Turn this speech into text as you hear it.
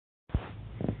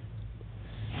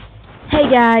Hey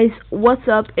guys, what's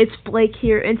up? It's Blake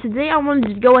here, and today I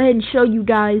wanted to go ahead and show you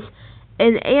guys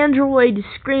an Android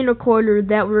screen recorder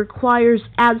that requires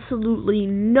absolutely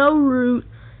no root,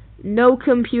 no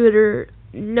computer,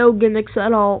 no gimmicks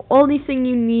at all. Only thing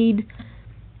you need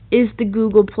is the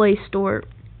Google Play Store.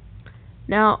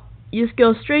 Now, you just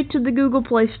go straight to the Google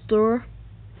Play Store,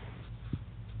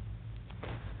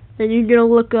 and you're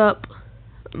gonna look up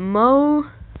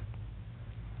mobizen.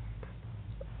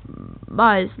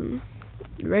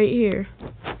 Right here.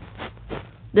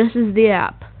 This is the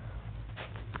app.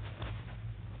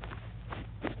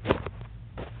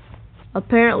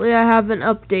 Apparently I have an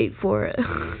update for it.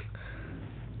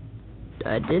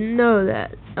 I didn't know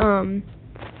that.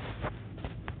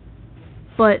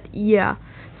 But yeah.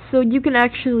 So you can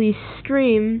actually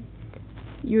stream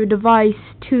your device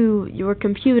to your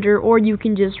computer, or you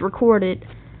can just record it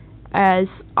as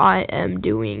I am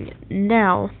doing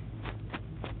now.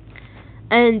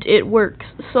 And it works.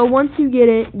 So once you get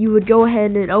it, you would go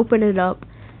ahead and open it up,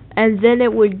 and then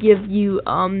it would give you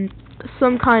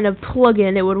some kind of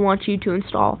plugin it would want you to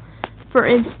install. For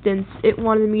instance, it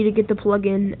wanted me to get the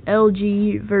plugin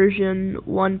LG version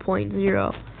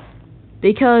 1.0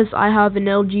 because I have an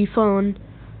LG phone,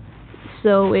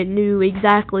 so it knew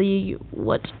exactly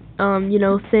what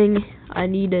thing I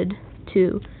needed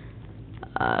to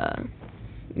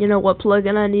what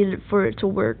plugin I needed for it to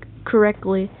work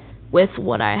correctly with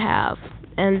what I have,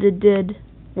 and it did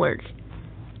work,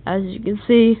 as you can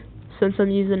see, since I'm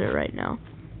using it right now.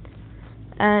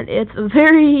 And it's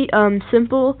very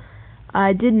simple.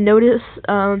 I did notice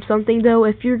something though.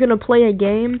 If you're gonna play a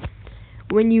game,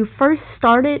 when you first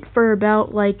start it, for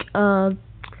about like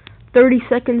 30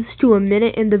 seconds to a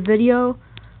minute in the video,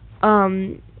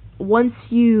 once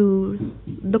you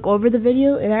look over the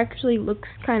video, it actually looks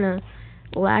kinda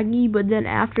laggy, but then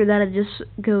after that it just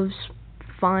goes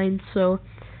fine. So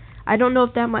I don't know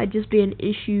if that might just be an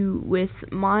issue with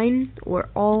mine or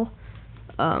or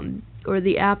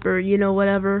the app, or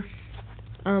whatever,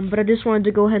 but I just wanted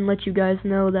to go ahead and let you guys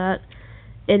know that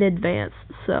in advance.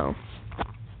 So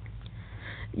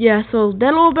yeah, so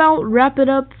that'll about wrap it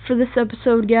up for this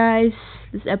episode, guys.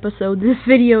 This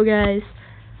video, guys.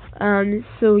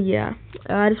 So yeah,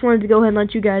 I just wanted to go ahead and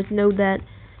let you guys know that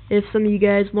if some of you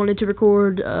guys wanted to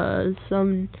record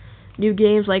some new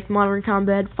games like Modern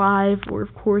Combat 5, or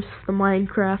of course the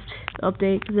Minecraft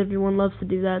update, because everyone loves to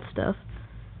do that stuff.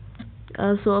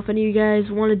 So if any of you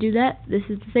guys want to do that, this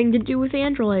is the thing to do with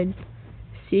Android.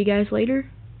 See you guys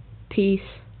later.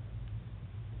 Peace.